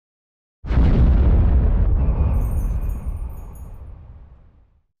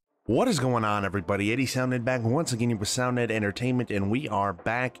What is going on, everybody? Eddie Soundhead back once again with Soundhead Entertainment, and we are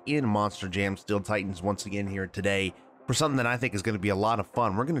back in Monster Jam Steel Titans once again here today for something that I think is going to be a lot of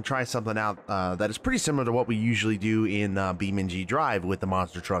fun. We're going to try something out that is pretty similar to what we usually do in BeamNG Drive with the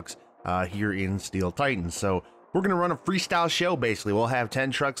monster trucks here in Steel Titans. So we're going to run a freestyle show, basically. We'll have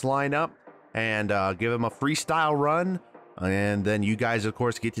 10 trucks lined up and give them a freestyle run, and then you guys, of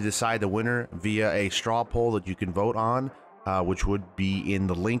course, get to decide the winner via a straw poll that you can vote on. Which would be in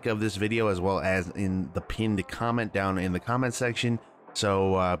the link of this video as well as in the pinned comment down in the comment section.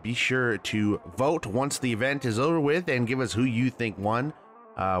 So be sure to vote once the event is over with and give us who you think won.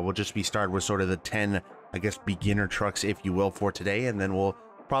 We'll just be started with sort of the 10, I guess, beginner trucks, if you will, for today. And then we'll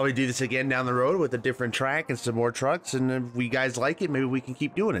probably do this again down the road with a different track and some more trucks. And if you guys like it, maybe we can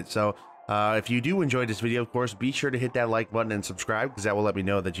keep doing it. So if you do enjoy this video, of course, be sure to hit that like button and subscribe, because that will let me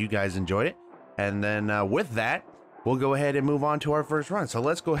know that you guys enjoyed it. And then with that, we'll go ahead and move on to our first run. So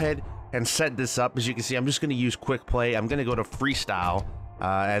let's go ahead and set this up. As you can see, I'm just going to use quick play. I'm going to go to freestyle.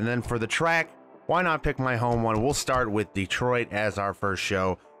 And then for the track, why not pick my home one? We'll start with Detroit as our first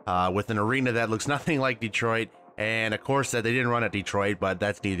show, with an arena that looks nothing like Detroit. And of course that they didn't run at Detroit, but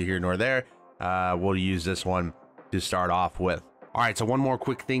that's neither here nor there. We'll use this one to start off with. All right, so one more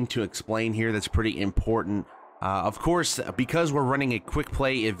quick thing to explain here that's pretty important. Of course, because we're running a quick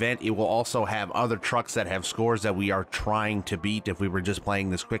play event, it will also have other trucks that have scores that we are trying to beat if we were just playing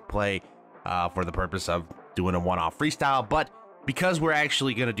this quick play for the purpose of doing a one-off freestyle. But because we're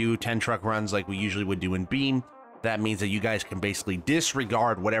actually going to do 10 truck runs like we usually would do in Beam, that means that you guys can basically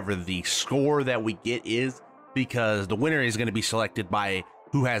disregard whatever the score that we get is, because the winner is going to be selected by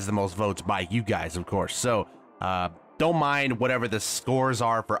who has the most votes by you guys, of course. So don't mind whatever the scores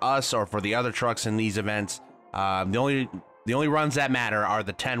are for us or for the other trucks in these events. The only runs that matter are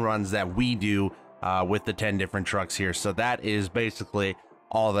the 10 runs that we do with the 10 different trucks here. So that is basically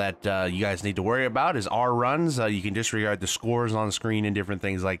all that you guys need to worry about is our runs. You can disregard the scores on the screen and different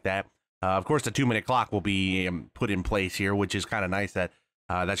things like that. Of course, the 2-minute clock will be put in place here, which is kind of nice that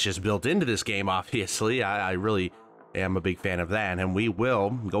that's just built into this game, obviously. I really am a big fan of that, and we will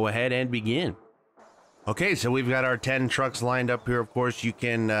go ahead and begin. Okay, so we've got our 10 trucks lined up here. Of course, you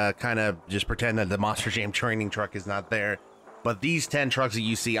can kind of just pretend that the Monster Jam training truck is not there. But these 10 trucks that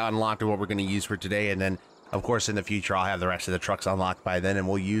you see unlocked are what we're going to use for today. And then, of course, in the future, I'll have the rest of the trucks unlocked by then, and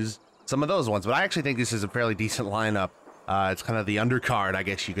we'll use some of those ones. But I actually think this is a fairly decent lineup. It's kind of the undercard, I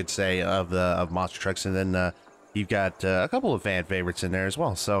guess you could say, of Monster Trucks. And then you've got a couple of fan favorites in there as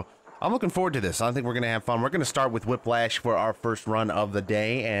well. So I'm looking forward to this. I think we're going to have fun. We're going to start with Whiplash for our first run of the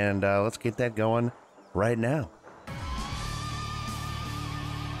day. And let's get that going right now.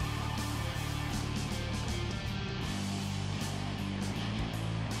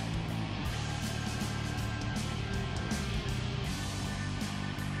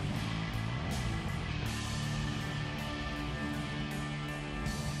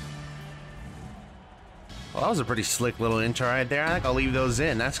 Well, that was a pretty slick little intro right there. I think I'll leave those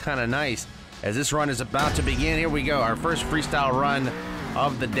in. That's kind of nice. As this run is about to begin, here we go. Our first freestyle run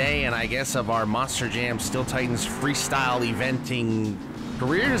of the day, and I guess of our Monster Jam Steel Titans freestyle eventing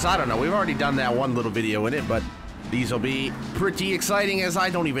careers. I don't know, we've already done that one little video in it, but these will be pretty exciting, as I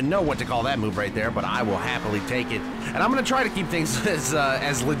don't even know what to call that move right there, but I will happily take it. And I'm going to try to keep things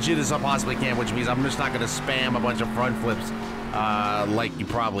as legit as I possibly can, which means I'm just not going to spam a bunch of front flips like you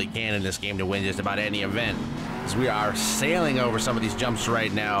probably can in this game to win just about any event, as we are sailing over some of these jumps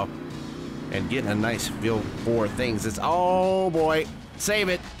right now and getting a nice feel for things. It's, oh boy, save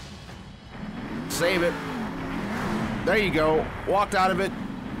it. Save it. There you go. Walked out of it.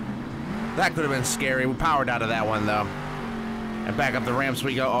 That could have been scary. We powered out of that one, though. And back up the ramps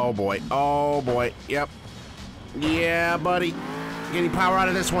we go. Oh, boy. Oh, boy. Yep. Yeah, buddy. Getting power out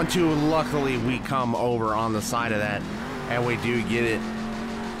of this one, too. Luckily, we come over on the side of that, and we do get it.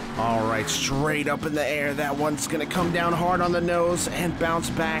 All right, straight up in the air. That one's going to come down hard on the nose and bounce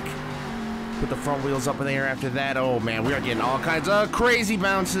back. Put the front wheels up in the air after that. Oh man, we are getting all kinds of crazy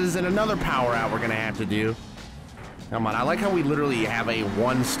bounces, and another power out we're gonna have to do. Come on, I like how we literally have a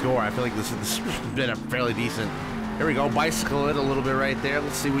 1 score. I feel like this has been a fairly decent. Here we go, bicycle it a little bit right there.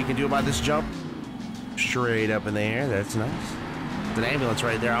 Let's see what we can do about this jump. Straight up in the air, that's nice. It's an ambulance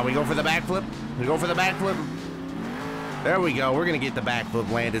right there. Oh, we go for the backflip. We go for the backflip. There we go, we're gonna get the backflip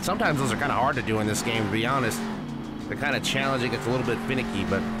landed. Sometimes those are kind of hard to do in this game, to be honest. They're kind of challenging, it's a little bit finicky,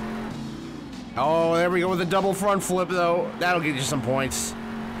 but oh, there we go with a double front flip, though. That'll get you some points.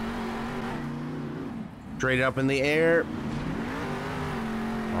 Straight up in the air.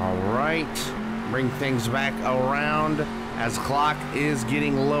 All right. Bring things back around as clock is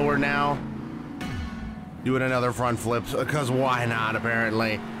getting lower now. Doing another front flip, because why not,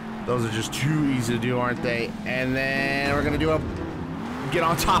 apparently. Those are just too easy to do, aren't they? And then we're gonna do a get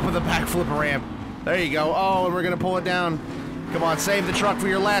on top of the backflip ramp. There you go. Oh, and we're gonna pull it down. Come on, save the truck for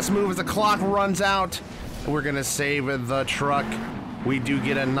your last move as the clock runs out. We're gonna save the truck. We do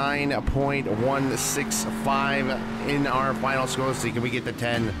get a 9.165 in our final score. So can we get the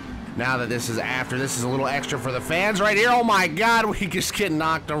 10? Now that this is after, this is a little extra for the fans right here. Oh my God, we just get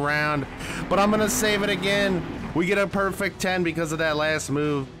knocked around. But I'm gonna save it again. We get a perfect 10 because of that last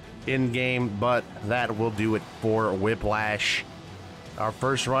move in game, but that will do it for Whiplash. Our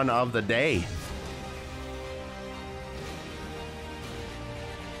first run of the day.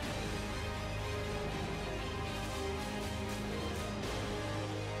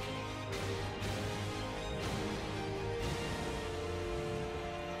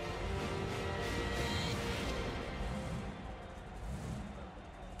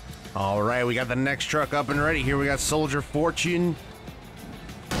 All right, we got the next truck up and ready. Here we got Soldier Fortune.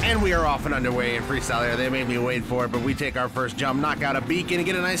 And we are off and underway in Freestyle Air. They made me wait for it, but we take our first jump, knock out a beacon, and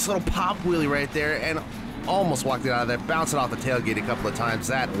get a nice little pop wheelie right there, and almost walked it out of there, bouncing off the tailgate a couple of times.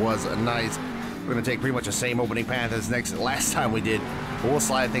 That was nice. We're gonna take pretty much the same opening path as last time we did. But we'll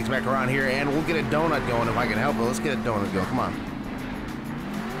slide things back around here, and we'll get a donut going if I can help it. Let's get a donut going. Come on.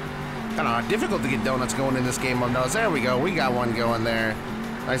 Kind of difficult to get donuts going in this game on those. There we go. We got one going there.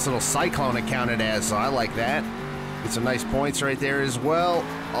 Nice little cyclone it counted as, so I like that. Get some nice points right there as well.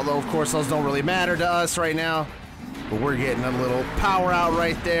 Although, of course, those don't really matter to us right now. But we're getting a little power out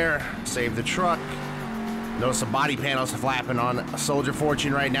right there. Save the truck. Notice the body panels flapping on Soldier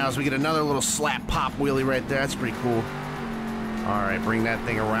Fortune right now as we get another little slap pop wheelie right there. That's pretty cool. All right, bring that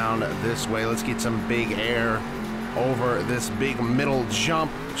thing around this way. Let's get some big air over this big middle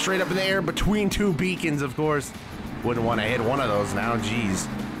jump. Straight up in the air between two beacons, of course. Wouldn't want to hit one of those now, geez.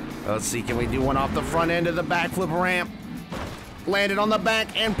 Let's see, can we do one off the front end of the backflip ramp? Land it on the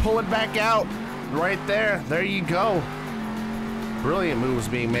back and pull it back out. Right there, there you go. Brilliant moves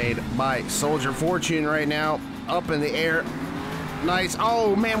being made by Soldier Fortune right now. Up in the air, nice.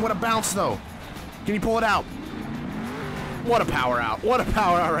 Oh man, what a bounce though. Can you pull it out? What a power out, what a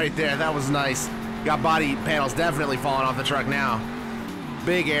power out right there. That was nice. Got body panels definitely falling off the truck now.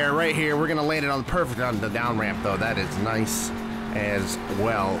 Big air right here. We're gonna land it on the perfect on the down ramp though. That is nice as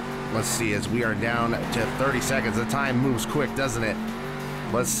well. Let's see, as we are down to 30 seconds. The time moves quick, doesn't it?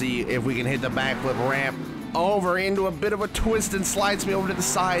 Let's see if we can hit the backflip ramp over into a bit of a twist and slides me over to the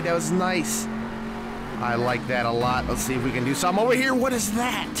side. That was nice. I like that a lot. Let's see if we can do something over here. What is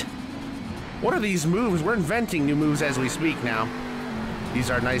that? What are these moves? We're inventing new moves as we speak now. These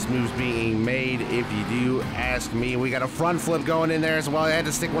are nice moves being made, if you do ask me. We got a front flip going in there as well. I had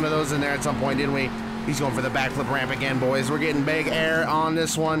to stick one of those in there at some point, didn't we? He's going for the backflip ramp again, boys. We're getting big air on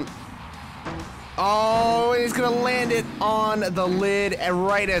this one. Oh, he's gonna land it on the lid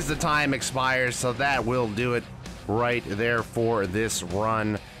right as the time expires, so that will do it right there for this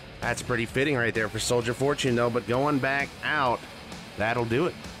run. That's pretty fitting right there for Soldier Fortune, though, but going back out, that'll do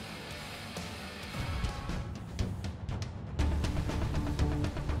it.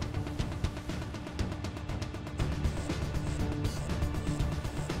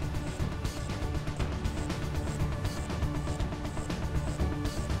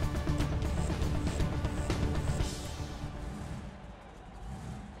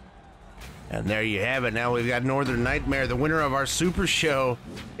 And there you have it. Now we've got Northern Nightmare. The winner of our Super Show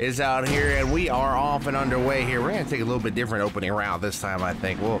is out here, and we are off and underway here. We're gonna take a little bit different opening route this time, I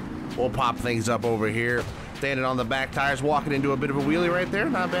think. We'll pop things up over here. Standing on the back tires, walking into a bit of a wheelie right there.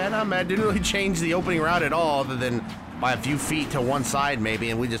 Not bad, not bad. Didn't really change the opening route at all, other than by a few feet to one side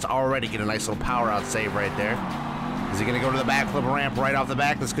maybe, and we just already get a nice little power out save right there. Is he gonna go to the backflip ramp right off the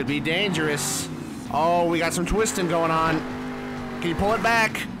back? This could be dangerous. Oh, we got some twisting going on. Can you pull it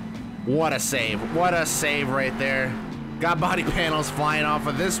back? What a save right there. Got body panels flying off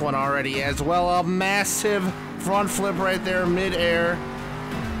of this one already as well. A massive front flip right there mid-air.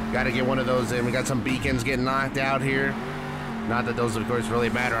 Got to get one of those in. We got some beacons getting knocked out here. Not that those, of course,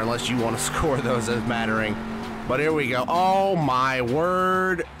 really matter unless you want to score those as mattering. But here we go. Oh, my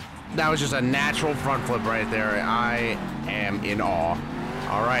word. That was just a natural front flip right there. I am in awe.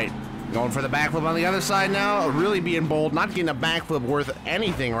 All right. Going for the backflip on the other side now. Really being bold. Not getting a backflip worth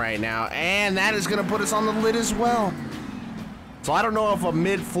anything right now. And that is going to put us on the lid as well. So I don't know if a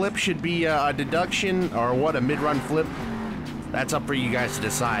mid-flip should be a deduction or what, a mid-run flip. That's up for you guys to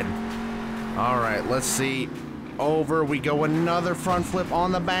decide. All right, let's see. Over we go. Another front flip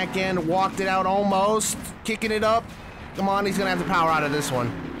on the back end. Walked it out almost. Kicking it up. Come on, he's going to have the power out of this one.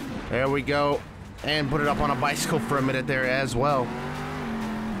 There we go. And put it up on a bicycle for a minute there as well.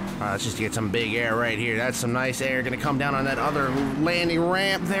 Let's just get some big air right here. That's some nice air. Gonna come down on that other landing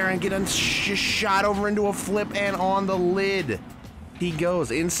ramp there and get shot over into a flip and on the lid. He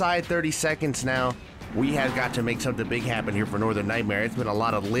goes inside 30 seconds now. We have got to make something big happen here for Northern Nightmare. It's been a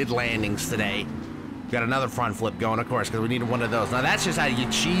lot of lid landings today. Got another front flip going, of course, because we needed one of those. Now that's just how you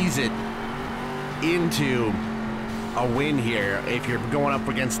cheese it into a win here. If you're going up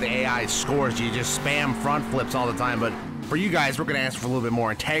against the AI scores, you just spam front flips all the time. But for you guys, we're going to ask for a little bit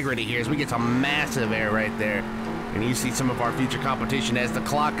more integrity here as we get some massive air right there. And you see some of our future competition as the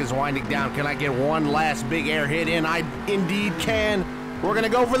clock is winding down. Can I get one last big air hit in? I indeed can. We're going to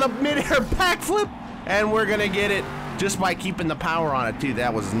go for the mid-air backflip, and we're going to get it just by keeping the power on it, too.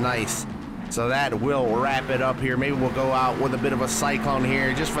 That was nice. So that will wrap it up here. Maybe we'll go out with a bit of a cyclone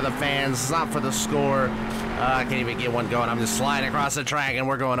here just for the fans, not for the score. I can't even get one going. I'm just sliding across the track, and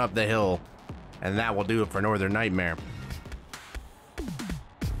we're going up the hill. And that will do it for Northern Nightmare.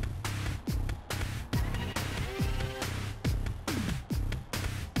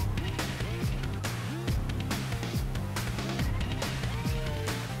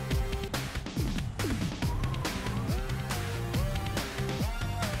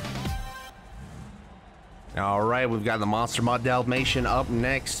 All right, we've got the Monster Mud Dalmatian up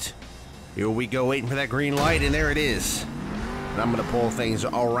next. Here we go, waiting for that green light, and there it is. And I'm gonna pull things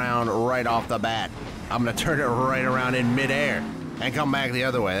around right off the bat. I'm gonna turn it right around in midair and come back the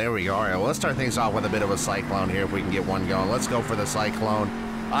other way. There we go. All right, well, let's start things off with a bit of a cyclone here if we can get one going. Let's go for the cyclone.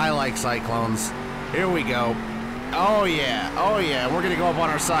 I like cyclones. Here we go. Oh yeah, oh yeah. We're gonna go up on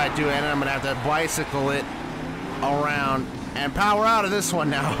our side too, and I'm gonna have to bicycle it around and power out of this one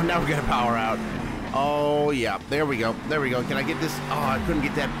now. Now we're gonna power out. Oh, yeah. There we go. There we go. Can I get this? Oh, I couldn't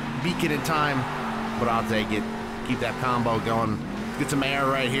get that beacon in time, but I'll take it. Keep that combo going. Get some air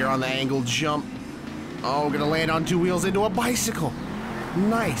right here on the angled jump. Oh, we're going to land on two wheels into a bicycle.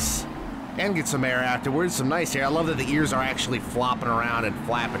 Nice. And get some air afterwards. Some nice air. I love that the ears are actually flopping around and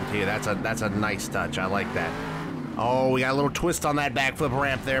flapping to you. That's a nice touch. I like that. Oh, we got a little twist on that backflip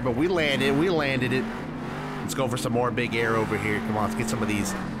ramp there, but we landed. We landed it. Let's go for some more big air over here. Come on, let's get some of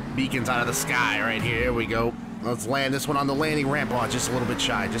these beacons out of the sky right here. Here we go. Let's land this one on the landing ramp. Oh, just a little bit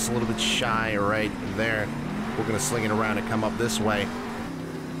shy. Just a little bit shy right there. We're going to sling it around and come up this way.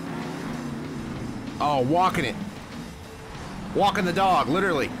 Oh, walking it. Walking the dog,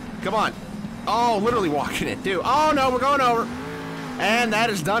 literally. Come on. Oh, literally walking it, too. Oh, no, we're going over. And that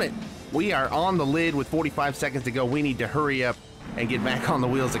has done it. We are on the lid with 45 seconds to go. We need to hurry up and get back on the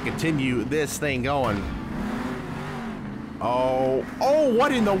wheels and continue this thing going. Oh,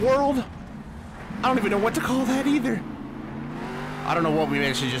 what in the world? I don't even know what to call that either. I don't know what we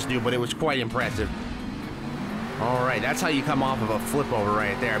managed to just do, but it was quite impressive. All right, that's how you come off of a flip over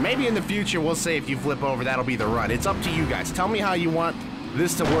right there. Maybe in the future, we'll say if you flip over, that'll be the run. It's up to you guys. Tell me how you want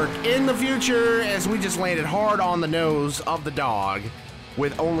this to work in the future, as we just landed hard on the nose of the dog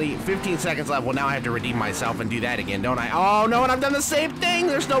with only 15 seconds left. Well, now I have to redeem myself and do that again, don't I? Oh, no, and I've done the same thing.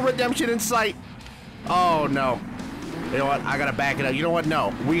 There's no redemption in sight. Oh, no. You know what? I gotta back it up. You know what?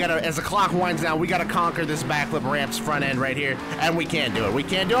 No. We gotta, as the clock winds down, we gotta conquer this backflip ramp's front end right here. And we can't do it. We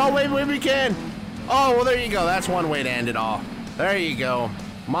can't do it. Oh, wait, we can. Oh, well, there you go. That's one way to end it all. There you go.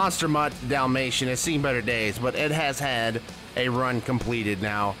 Monster Mutt Dalmatian has seen better days, but it has had a run completed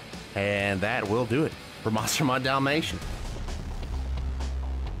now. And that will do it for Monster Mutt Dalmatian.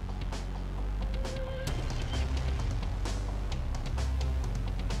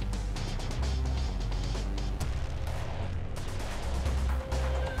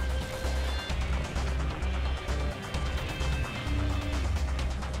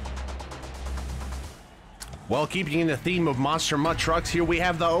 Well, keeping in the theme of Monster Mutt trucks, here we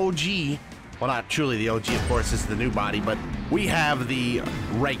have the OG. Well, not truly the OG, of course, this is the new body, but we have the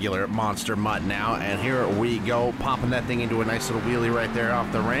regular Monster Mutt now, and here we go, popping that thing into a nice little wheelie right there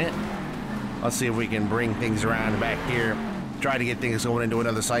off the ramp. Let's see if we can bring things around back here, try to get things going into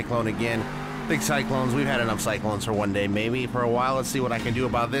another cyclone again. Big cyclones, we've had enough cyclones for one day, maybe for a while. Let's see what I can do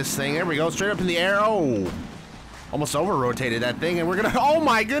about this thing. There we go, straight up in the air. Oh, almost over-rotated that thing, and we're gonna, oh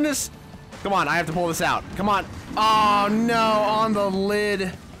my goodness. Come on, I have to pull this out. Come on. Oh, no, on the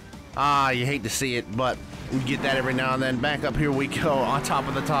lid. Ah, you hate to see it, but we get that every now and then. Back up, here we go, on top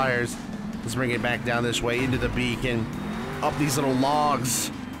of the tires. Let's bring it back down this way, into the beacon, up these little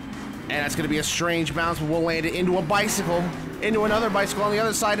logs. And that's going to be a strange bounce, but we'll land it into a bicycle, into another bicycle on the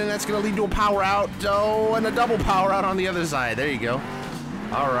other side, and that's going to lead to a power out. Oh, and a double power out on the other side. There you go.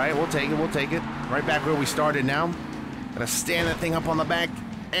 All right, we'll take it, we'll take it. Right back where we started now. Gonna stand that thing up on the back,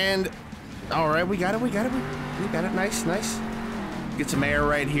 and... all right, we got it, we got it, we got it. Nice, nice. Get some air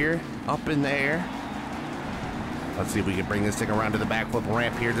right here, up in the air. Let's see if we can bring this thing around to the backflip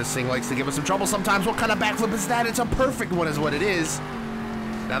ramp here. This thing likes to give us some trouble sometimes. What kind of backflip is that? It's a perfect one is what it is.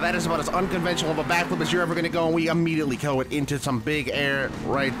 Now that is about as unconventional of a backflip as you're ever going to go, and we immediately go it into some big air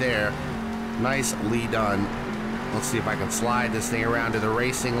right there. Nicely done. Let's see if I can slide this thing around to the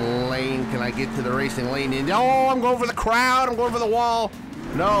racing lane. Can I get to the racing lane? Oh, I'm going for the crowd. I'm going for the wall.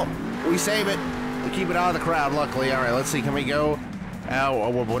 No, we save it. We keep it out of the crowd, luckily. All right, let's see. Can we go? Oh,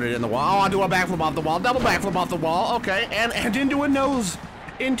 we'll put it in the wall. Oh, I'll do a backflip off the wall. Double backflip off the wall. Okay, and into a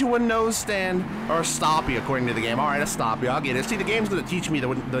nose stand, or a stoppie according to the game. All right, a stoppie, I'll get it. See, the game's gonna teach me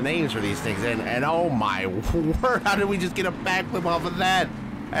the names for these things, and oh my word, how did we just get a backflip off of that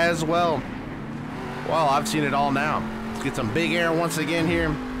as well? Well, I've seen it all now. Let's get some big air once again here,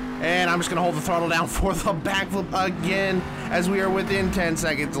 and I'm just gonna hold the throttle down for the backflip again as we are within 10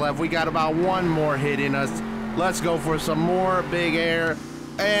 seconds left. We got about one more hit in us. Let's go for some more big air,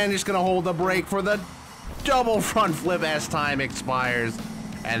 and just gonna hold the brake for the double front flip as time expires.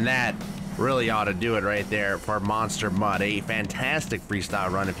 And that really ought to do it right there for Monster Mud. A fantastic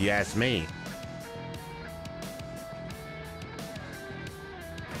freestyle run, if you ask me.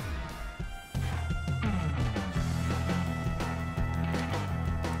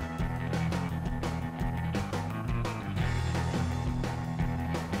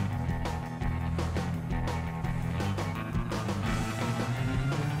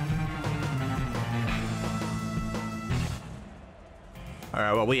 All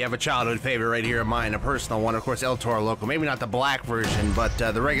right, well, we have a childhood favorite right here of mine, a personal one, of course, El Toro Loco. Maybe not the black version, but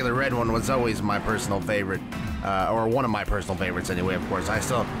the regular red one was always my personal favorite, or one of my personal favorites anyway, of course. I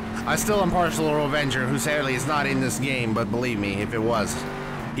still am partial to Revenger, who sadly is not in this game, but believe me, if it was,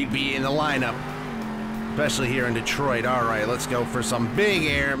 he'd be in the lineup, especially here in Detroit. All right, let's go for some big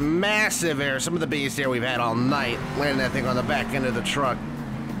air, massive air, some of the biggest air we've had all night. Landing that thing on the back end of the truck.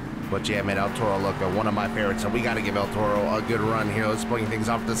 But yeah, man, El Toro Loco, one of my favorites, so we got to give El Toro a good run here. Let's bring things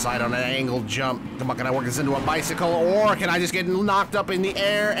off to the side on an angled jump. Come on, can I work this into a bicycle, or can I just get knocked up in the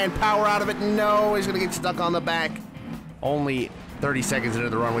air and power out of it? No, he's going to get stuck on the back. Only 30 seconds into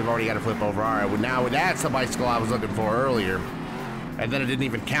the run, we've already got to flip over. All right, well, now that's the bicycle I was looking for earlier. And then it didn't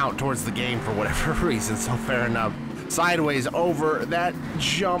even count towards the game for whatever reason, so fair enough. Sideways over that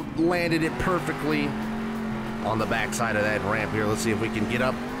jump, landed it perfectly on the back side of that ramp here. Let's see if we can get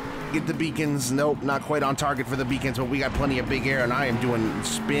up. Get the beacons. Nope, not quite on target for the beacons, but we got plenty of big air, and I am doing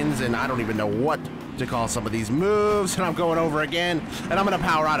spins, and I don't even know what to call some of these moves, and I'm going over again, and I'm going to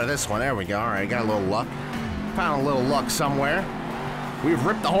power out of this one. There we go. All right, got a little luck. Found a little luck somewhere. We've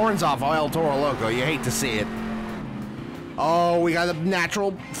ripped the horns off of El Toro Loco. You hate to see it. Oh, we got a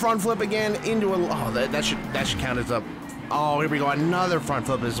natural front flip again into a... Oh, that should count as a... Oh, here we go. Another front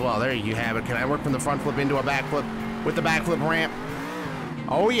flip as well. There you have it. Can I work from the front flip into a back flip with the back flip ramp?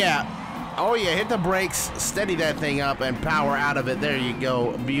 Oh yeah, hit the brakes, steady that thing up, and power out of it. There you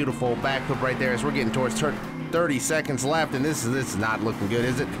go, beautiful backflip right there as we're getting towards 30 seconds left, and this is not looking good,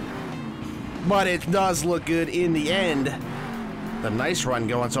 is it? But it does look good in the end. The nice run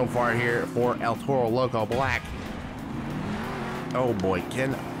going so far here for El Toro Loco Black. Oh boy,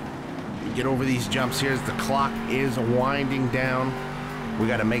 can we get over these jumps here as the clock is winding down. We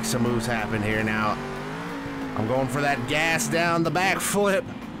got to make some moves happen here now. I'm going for that gas down the back flip.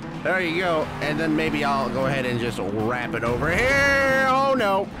 There you go. And then maybe I'll go ahead and just wrap it over here. Oh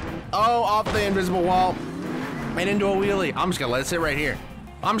no. Oh, off the invisible wall and into a wheelie. I'm just gonna let it sit right here.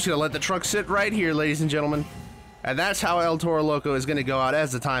 I'm just gonna let the truck sit right here, ladies and gentlemen. And that's how El Toro Loco is gonna go out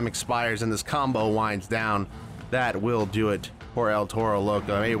as the time expires and this combo winds down. That will do it for El Toro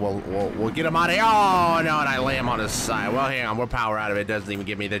Loco. Hey, we'll get him out of here. Oh, no, and I lay him on his side. Well, hang on, we'll power out of it. Doesn't even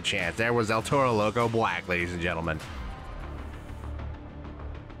give me the chance. There was El Toro Loco Black, ladies and gentlemen.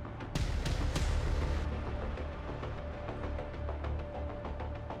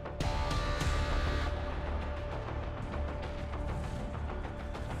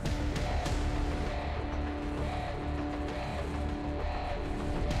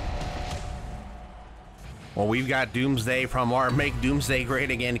 Well, we've got Doomsday from our Make Doomsday Great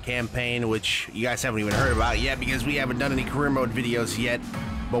Again campaign, which you guys haven't even heard about yet because we haven't done any career mode videos yet,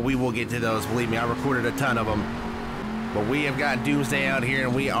 but we will get to those. Believe me, I recorded a ton of them. But we have got Doomsday out here,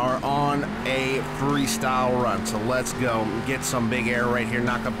 and we are on a freestyle run. So let's go get some big air right here,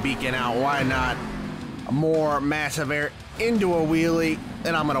 knock a beacon out. Why not? More massive air into a wheelie,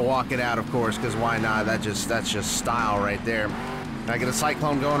 and I'm gonna walk it out, of course, because why not? That's just style right there. Can I get a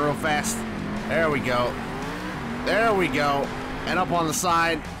cyclone going real fast? There we go. There we go. And up on the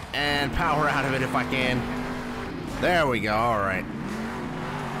side and power out of it if I can. There we go. All right.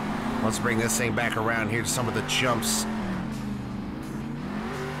 Let's bring this thing back around here to some of the jumps.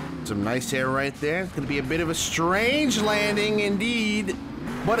 some nice air right there. It's going to be a bit of a strange landing indeed,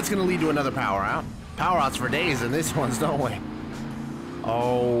 but it's going to lead to another power out. Power outs for days in this one's, don't we?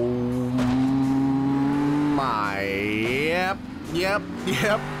 Oh my, yep.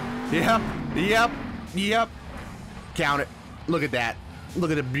 Count it. Look at that.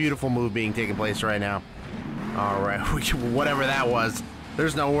 Look at the beautiful move being taking place right now. All right, whatever that was.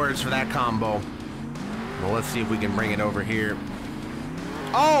 There's no words for that combo. Well, let's see if we can bring it over here.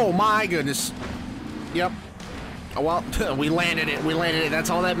 Oh my goodness. Yep. Well, we landed it. We landed it. That's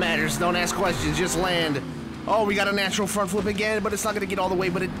all that matters. Don't ask questions. Just land. Oh, we got a natural front flip again, but it's not going to get all the way,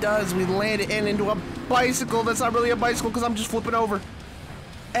 but it does. We land it into a bicycle. That's not really a bicycle because I'm just flipping over.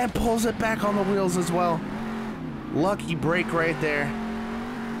 And pulls it back on the wheels as well. Lucky break right there.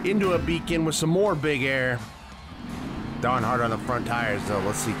 Into a beacon with some more big air. Darn hard on the front tires, though.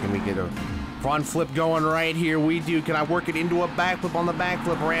 Let's see, can we get a front flip going right here? We do. Can I work it into a backflip on the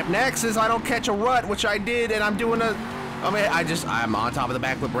backflip ramp? Next is I don't catch a rut, which I did, and I'm doing a... I'm on top of the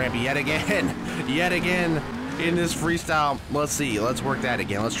backflip ramp yet again. Yet again in this freestyle. Let's see. Let's work that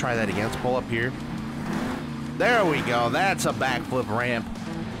again. Let's try that again. Let's pull up here. There we go. That's a backflip ramp.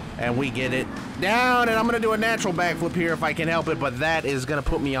 And we get it down, and I'm going to do a natural backflip here if I can help it, but that is going to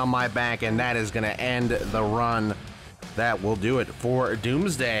put me on my back, and that is going to end the run. That will do it for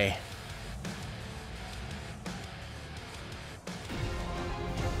Doomsday.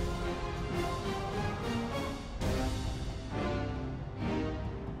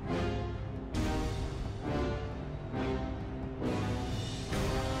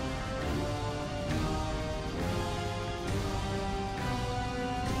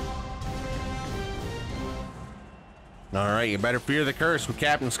 All right, you better fear the curse with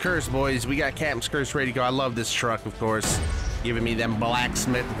Captain's Curse, boys. We got Captain's Curse ready to go. I love this truck, of course. Giving me them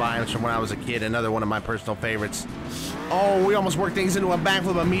blacksmith vibes from when I was a kid. Another one of my personal favorites. Oh, we almost worked things into a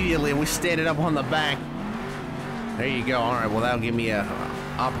backflip immediately, and we stayed it up on the back. There you go. All right, well, that'll give me an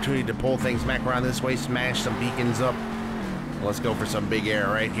opportunity to pull things back around this way, smash some beacons up. Let's go for some big air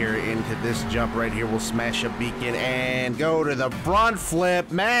right here into this jump right here. We'll smash a beacon and go to the front flip.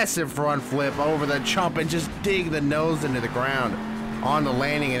 Massive front flip over the jump and just dig the nose into the ground on the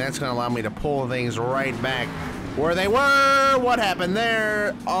landing, and that's going to allow me to pull things right back where they were. What happened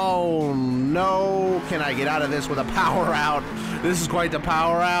there? Oh, no. Can I get out of this with a power out? This is quite the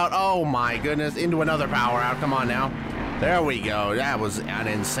power out. Oh, my goodness. Into another power out. Come on now. There we go. That was an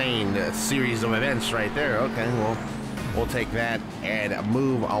insane series of events right there. Okay, well, we'll take that and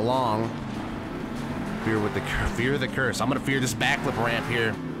move along. Fear the curse. I'm gonna fear this backflip ramp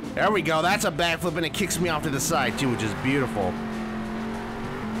here. There we go. That's a backflip, and it kicks me off to the side too, which is beautiful.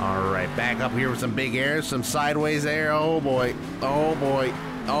 All right, back up here with some big air, some sideways air. Oh boy. Oh boy.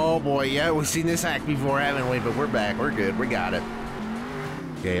 Oh boy. Yeah, we've seen this hack before, haven't we? But we're back. We're good. We got it.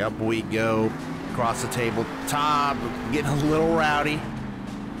 Okay, up we go. Across the table top. Getting a little rowdy.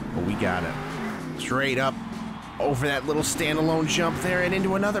 But we got it. Straight up. Over that little standalone jump there and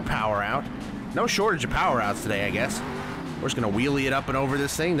into another power out. No shortage of power outs today, I guess. We're just gonna wheelie it up and over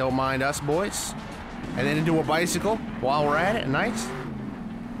this thing. Don't mind us, boys. And then into a bicycle while we're at it. Nice.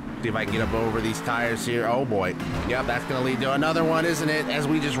 See if I can get up over these tires here. Oh boy. Yep, that's gonna lead to another one, isn't it? As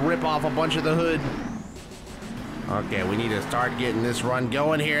we just rip off a bunch of the hood. Okay, we need to start getting this run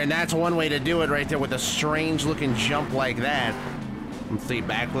going here, and that's one way to do it right there with a strange looking jump like that. Let's see,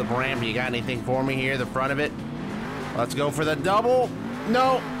 backflip ramp. You got anything for me here, the front of it? Let's go for the double.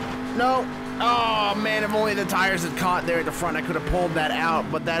 No, no. Oh, man, if only the tires had caught there at the front, I could have pulled that out,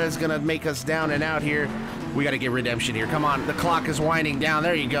 but that is going to make us down and out here. We got to get redemption here. Come on, the clock is winding down.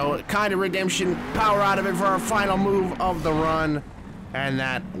 There you go. Kind of redemption. Power out of it for our final move of the run. And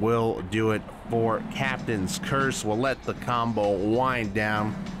that will do it for Captain's Curse. We'll let the combo wind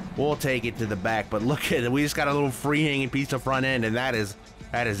down. We'll take it to the back, but look at it. We just got a little free hanging piece of front end, and that is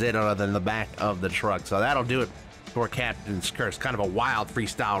it other than the back of the truck. So that'll do it for Captain's Curse. Kind of a wild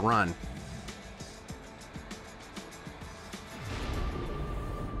freestyle run.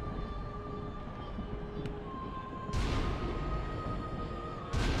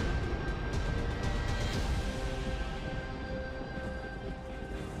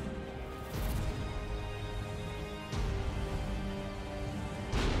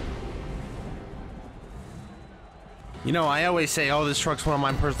 You know, I always say, oh, this truck's one of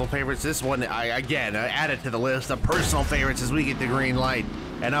my personal favorites. This one, again, add it to the list of personal favorites as we get the green light.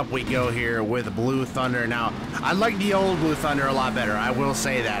 And up we go here with Blue Thunder. Now, I like the old Blue Thunder a lot better. I will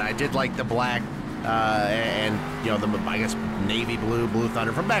say that. I did like the black and, you know, the, I guess, navy blue Blue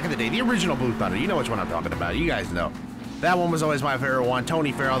Thunder from back in the day. The original Blue Thunder. You know which one I'm talking about. You guys know. That one was always my favorite one.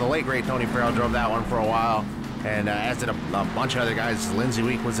 Tony Farrell, the late, great Tony Farrell, drove that one for a while. And as did a bunch of other guys. Lindsay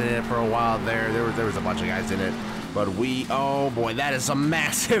Week was in it for a while there. There was a bunch of guys in it. But oh boy, that is a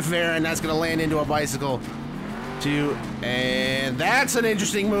massive air, and that's going to land into a bicycle. And that's an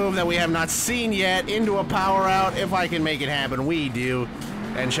interesting move that we have not seen yet. Into a power out. If I can make it happen, we do.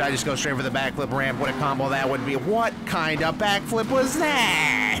 And should I just go straight for the backflip ramp? What a combo that would be. What kind of backflip was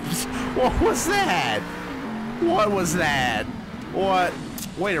that? What was that? What was that? What?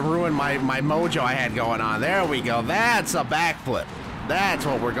 Way to ruin my mojo I had going on. There we go. That's a backflip. That's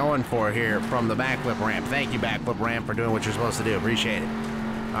what we're going for here from the backflip ramp. Thank you, backflip ramp, for doing what you're supposed to do. Appreciate it.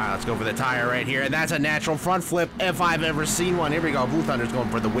 All right, let's go for the tire right here. And that's a natural front flip if I've ever seen one. Here we go. Blue Thunder's going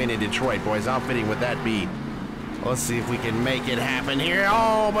for the win in Detroit, boys. How fitting would that be? Let's see if we can make it happen here.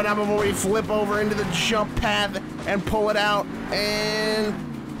 Oh, but not before we flip over into the jump path and pull it out. And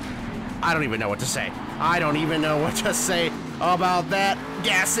I don't even know what to say. I don't even know what to say about that.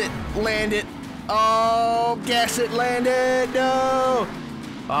 Gas it, land it. Oh, gas it, land it, no.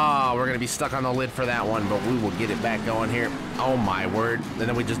 Oh, we're gonna be stuck on the lid for that one, but we will get it back going here. Oh my word, and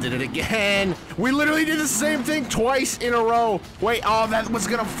then we just did it again. We literally did the same thing twice in a row. Wait, oh, that was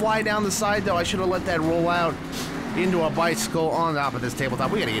gonna fly down the side though. I should have let that roll out into a bicycle on top of this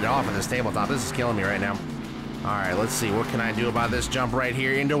tabletop. We gotta get it off of this tabletop. This is killing me right now. All right, let's see, what can I do about this jump right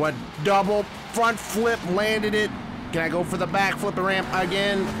here into a double front flip, landed it. Can I go for the back flip ramp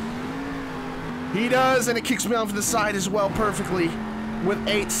again? He does, and it kicks me off to the side as well perfectly. With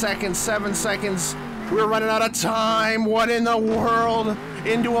 8 seconds, 7 seconds, we're running out of time. What in the world?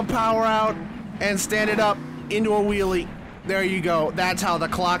 Into a power out and stand it up into a wheelie. There you go. That's how the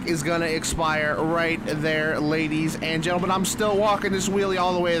clock is gonna expire right there, ladies and gentlemen. I'm still walking this wheelie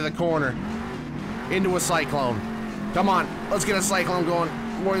all the way to the corner. Into a cyclone. Come on, let's get a cyclone going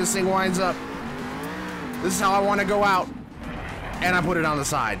before this thing winds up. This is how I want to go out. And I put it on the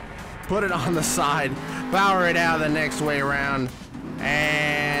side. Put it on the side. Power it out the next way around.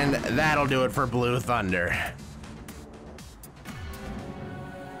 And that'll do it for Blue Thunder.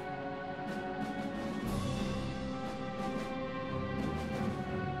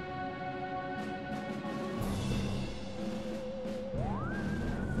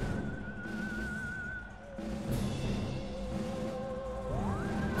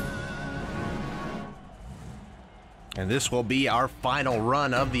 And this will be our final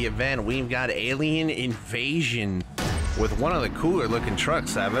run of the event. We've got Alien Invasion with one of the cooler looking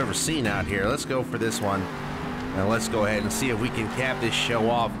trucks I've ever seen out here. Let's go for this one. And let's go ahead and see if we can cap this show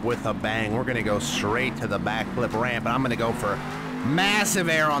off with a bang. We're gonna go straight to the backflip ramp, and I'm gonna go for massive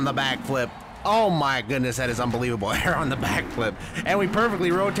air on the backflip. Oh my goodness, that is unbelievable air on the backflip. And we perfectly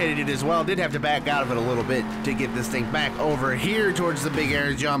rotated it as well. Did have to back out of it a little bit to get this thing back over here towards the big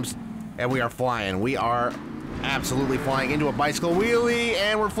air jumps. And we are flying. We are absolutely flying into a bicycle wheelie,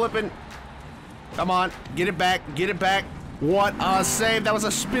 and we're flipping. Come on, get it back, get it back. What a save. That was a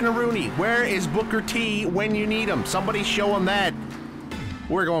spinneroonie. Where is Booker T when you need him? Somebody show him that.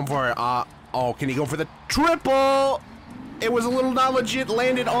 We're going for it. Oh, can he go for the triple? It was a little not legit,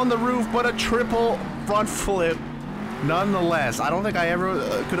 landed on the roof, but a triple front flip. Nonetheless, I don't think I ever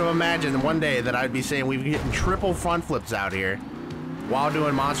could have imagined one day that I'd be saying we've been getting triple front flips out here while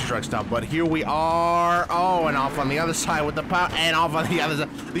doing monster truck stuff, but here we are. Oh, and off on the other side with the power, and off on the other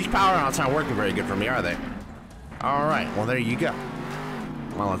side. These power outs aren't working very good for me, are they? All right, well, there you go.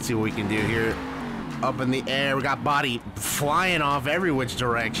 Well, let's see what we can do here. Up in the air, we got body flying off every which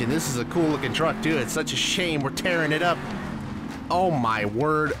direction. This is a cool looking truck too. It's such a shame we're tearing it up. Oh my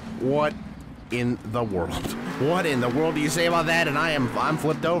word, what in the world? What in the world do you say about that? And I'm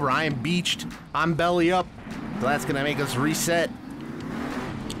flipped over, I am beached, I'm belly up. So that's gonna make us reset.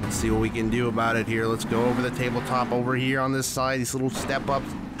 Let's see what we can do about it here. Let's go over the tabletop over here on this side, these little step ups.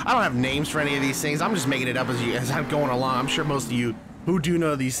 I don't have names for any of these things. I'm just making it up as I'm going along. I'm sure most of you who do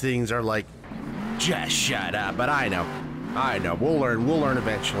know these things are like, just shut up. But I know. We'll learn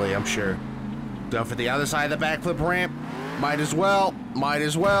eventually, I'm sure. Go for the other side of the backflip ramp. Might as well.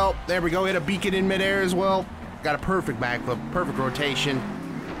 There we go, hit a beacon in midair as well. Got a perfect backflip, perfect rotation.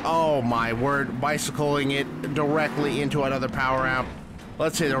 Oh my word, bicycling it directly into another power out.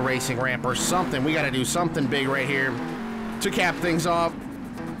 Let's hit a racing ramp or something. We gotta do something big right here to cap things off.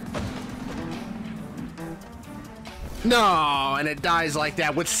 No, and it dies like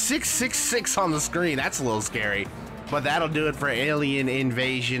that with 666 on the screen. That's a little scary, but that'll do it for Alien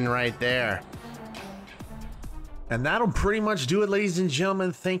Invasion right there. And that'll pretty much do it, ladies and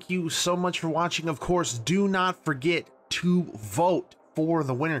gentlemen. Thank you so much for watching. Of course, do not forget to vote for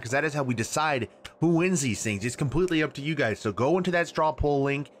the winner, because that is how we decide who wins these things. It's completely up to you guys. So go into that straw poll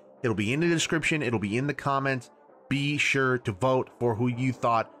link. It'll be in the description. It'll be in the comments. Be sure to vote for who you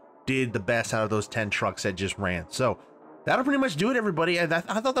thought did the best out of those 10 trucks that just ran. So that'll pretty much do it, everybody. And I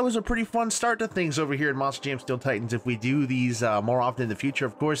thought that was a pretty fun start to things over here at Monster Jam Steel Titans. If we do these more often in the future,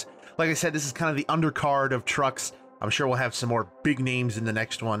 of course, like I said, this is kind of the undercard of trucks. I'm sure we'll have some more big names in the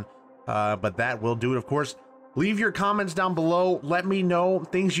next one, but that will do it, of course. Leave your comments down below. Let me know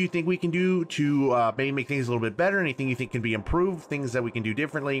things you think we can do to maybe make things a little bit better, anything you think can be improved, things that we can do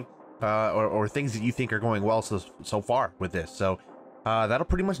differently, or things that you think are going well so far with this. So that'll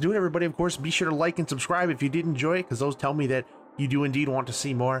pretty much do it, everybody. Of course, be sure to like and subscribe if you did enjoy it, because those tell me that you do indeed want to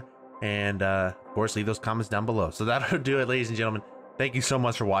see more. And of course, leave those comments down below. So that'll do it, ladies and gentlemen. Thank you so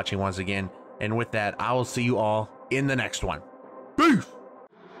much for watching once again. And with that, I will see you all in the next one. Peace!